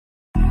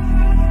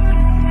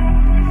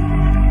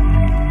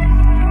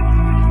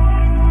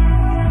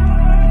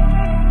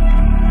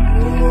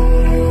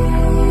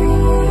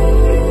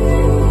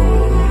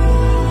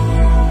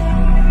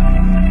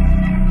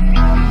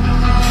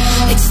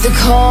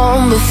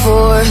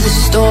before the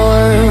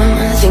storm.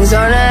 Things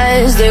aren't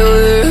as they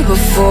were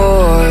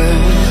before.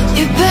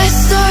 You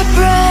best start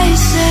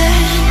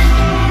bracing.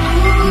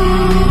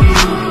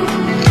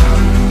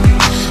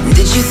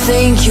 Did you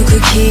think you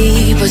could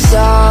keep us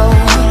out?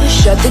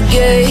 Shut the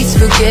gates,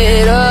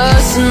 forget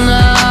us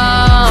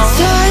now.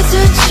 Tides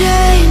are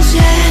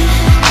changing.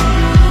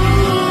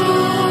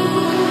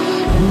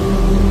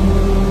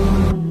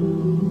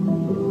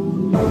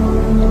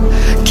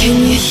 Can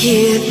you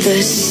hear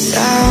the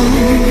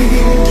sound?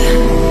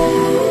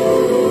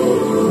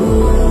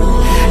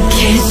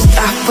 Can't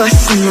stop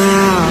us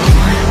now.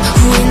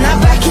 We're not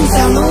back in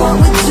town, know what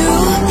we're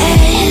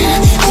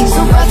doing. Things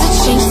are about to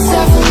change, it's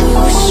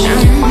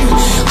evolution.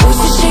 Once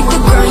you shake the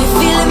ground, you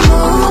feel it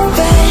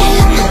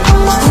moving.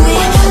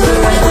 We're the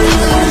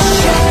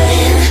revolution.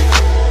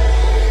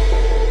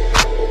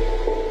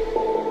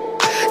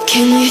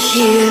 Can you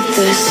hear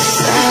the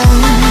sound?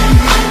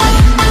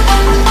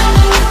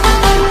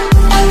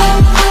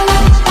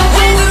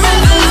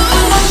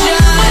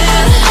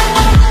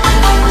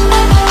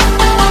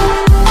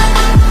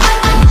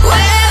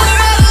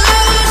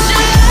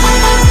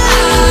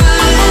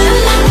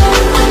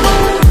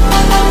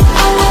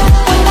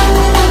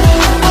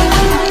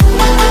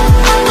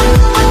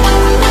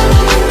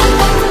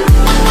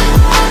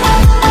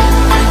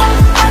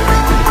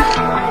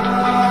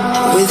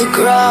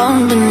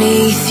 Ground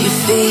beneath your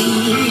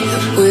feet,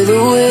 with a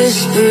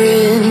whisper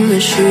in the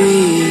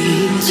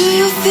trees. Do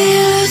you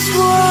feel us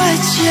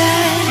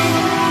watching?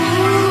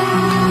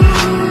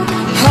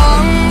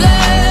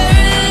 Hunger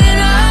in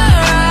our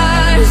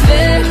eyes,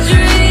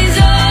 victories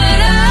on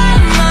our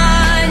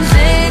minds.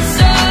 It's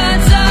our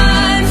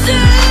time to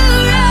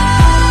rise.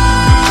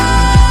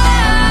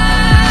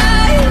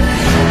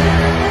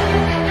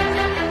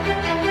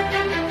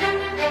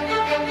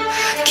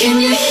 Can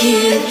you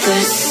hear the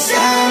sound?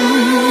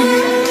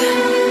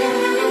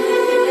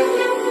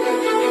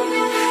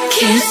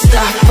 Can't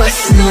stop us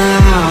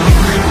now.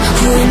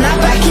 We're not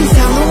back in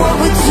town, know what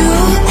we're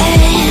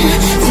doing.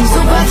 Things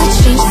are about to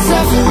change, it's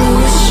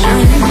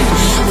evolution.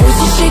 Once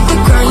you shake the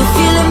ground, you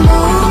feel it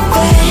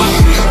moving.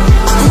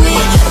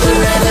 We're the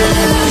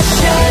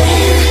revolution.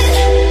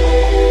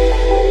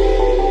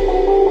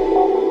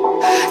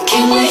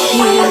 Can you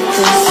hear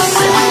the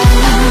sound?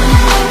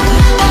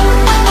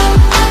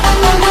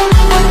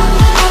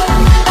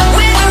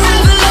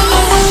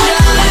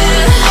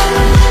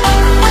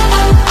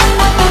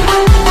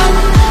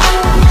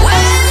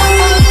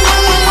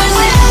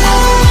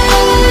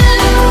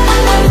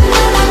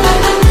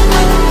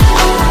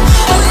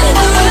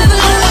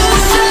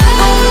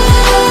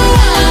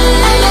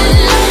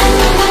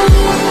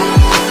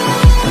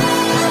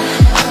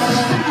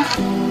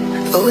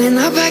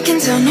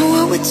 Don't know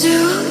what we're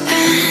doing.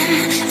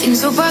 Things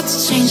are about to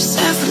change, it's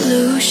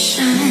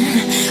evolution.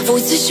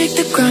 Voices shake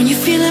the ground, you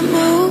feel it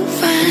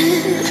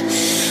moving.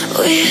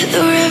 We're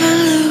the